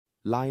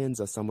Lions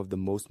are some of the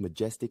most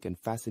majestic and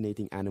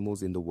fascinating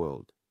animals in the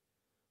world.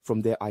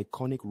 From their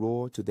iconic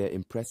roar to their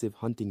impressive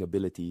hunting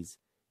abilities,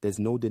 there's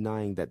no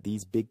denying that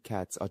these big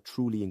cats are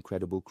truly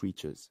incredible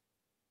creatures.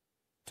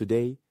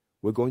 Today,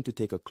 we're going to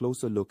take a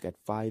closer look at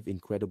 5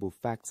 incredible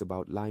facts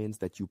about lions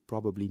that you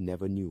probably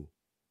never knew.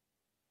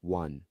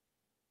 1.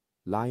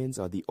 Lions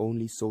are the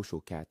only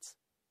social cats.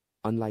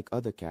 Unlike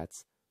other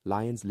cats,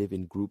 lions live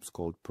in groups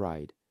called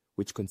pride,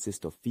 which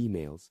consist of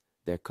females,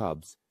 their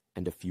cubs,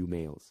 and a few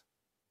males.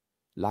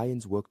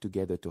 Lions work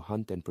together to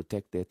hunt and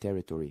protect their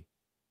territory.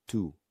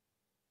 2.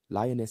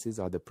 Lionesses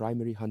are the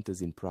primary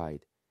hunters in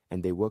pride,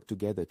 and they work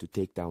together to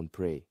take down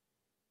prey.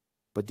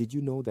 But did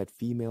you know that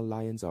female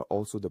lions are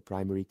also the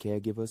primary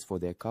caregivers for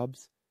their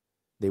cubs?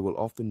 They will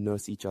often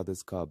nurse each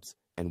other's cubs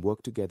and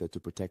work together to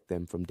protect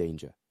them from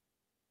danger.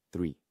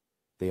 3.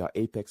 They are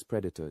apex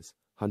predators,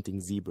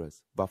 hunting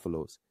zebras,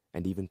 buffaloes,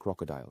 and even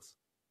crocodiles.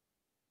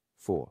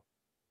 4.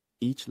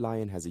 Each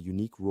lion has a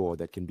unique roar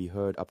that can be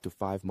heard up to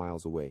 5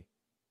 miles away.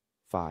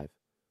 5.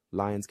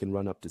 Lions can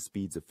run up to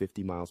speeds of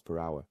 50 miles per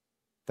hour.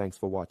 Thanks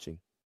for watching.